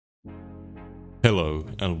Hello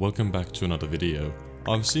and welcome back to another video.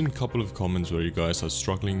 I've seen a couple of comments where you guys are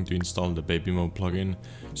struggling to install the baby mode plugin,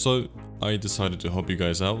 so I decided to help you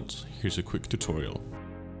guys out. Here's a quick tutorial.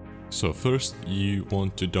 So first you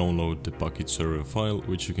want to download the Bukkit server file,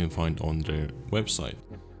 which you can find on their website.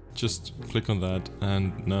 Just click on that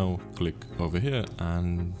and now click over here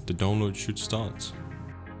and the download should start.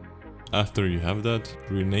 After you have that,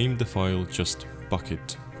 rename the file just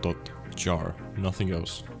bukkit.jar, nothing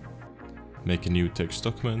else. Make a new text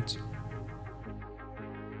document.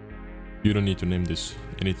 You don't need to name this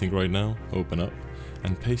anything right now. Open up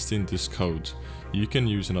and paste in this code. You can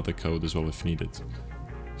use another code as well if needed.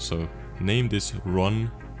 So name this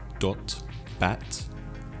run.bat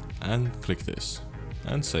and click this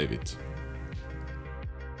and save it.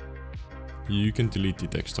 You can delete the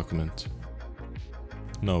text document.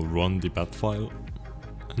 Now run the bat file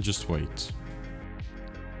and just wait.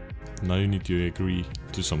 Now you need to agree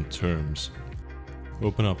to some terms.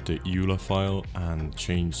 Open up the EULA file and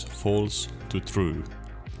change false to true,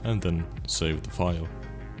 and then save the file.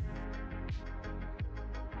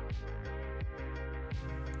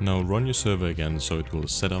 Now run your server again so it will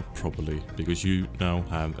set up properly, because you now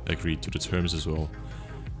have agreed to the terms as well.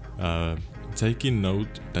 Take in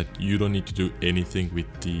note that you don't need to do anything with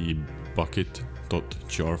the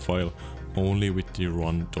bukkit.jar file, only with the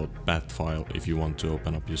run.bat file if you want to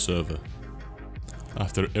open up your server.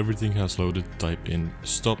 After everything has loaded, type in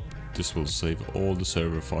stop. This will save all the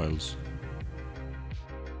server files.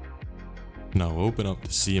 Now open up the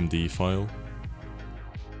CMD file.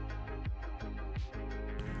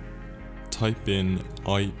 Type in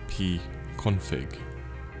ipconfig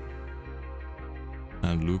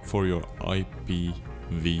and look for your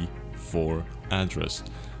IPv4 address.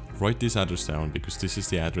 Write this address down because this is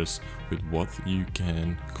the address with what you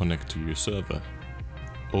can connect to your server.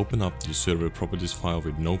 Open up the server properties file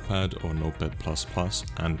with Notepad or Notepad++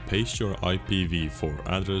 and paste your IPv4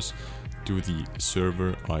 address to the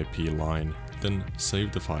server IP line, then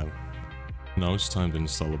save the file. Now it's time to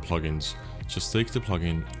install the plugins. Just take the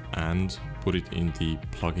plugin and put it in the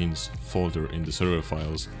plugins folder in the server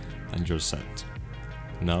files and you're set.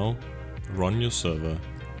 Now run your server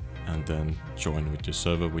and then join with your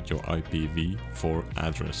server with your IPv4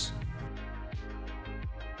 address.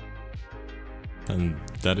 And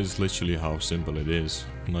that is literally how simple it is.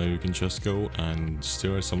 Now you can just go and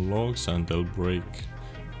stare at some logs and they'll break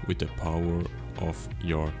with the power of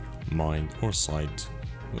your mind or sight,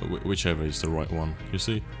 whichever is the right one, you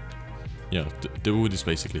see? Yeah, the wood is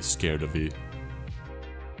basically scared of you.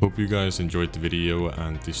 Hope you guys enjoyed the video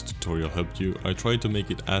and this tutorial helped you. I tried to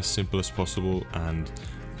make it as simple as possible and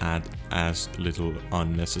add as little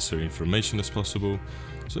unnecessary information as possible.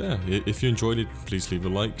 So yeah, if you enjoyed it, please leave a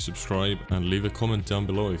like, subscribe and leave a comment down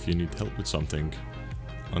below if you need help with something.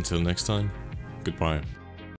 Until next time, goodbye.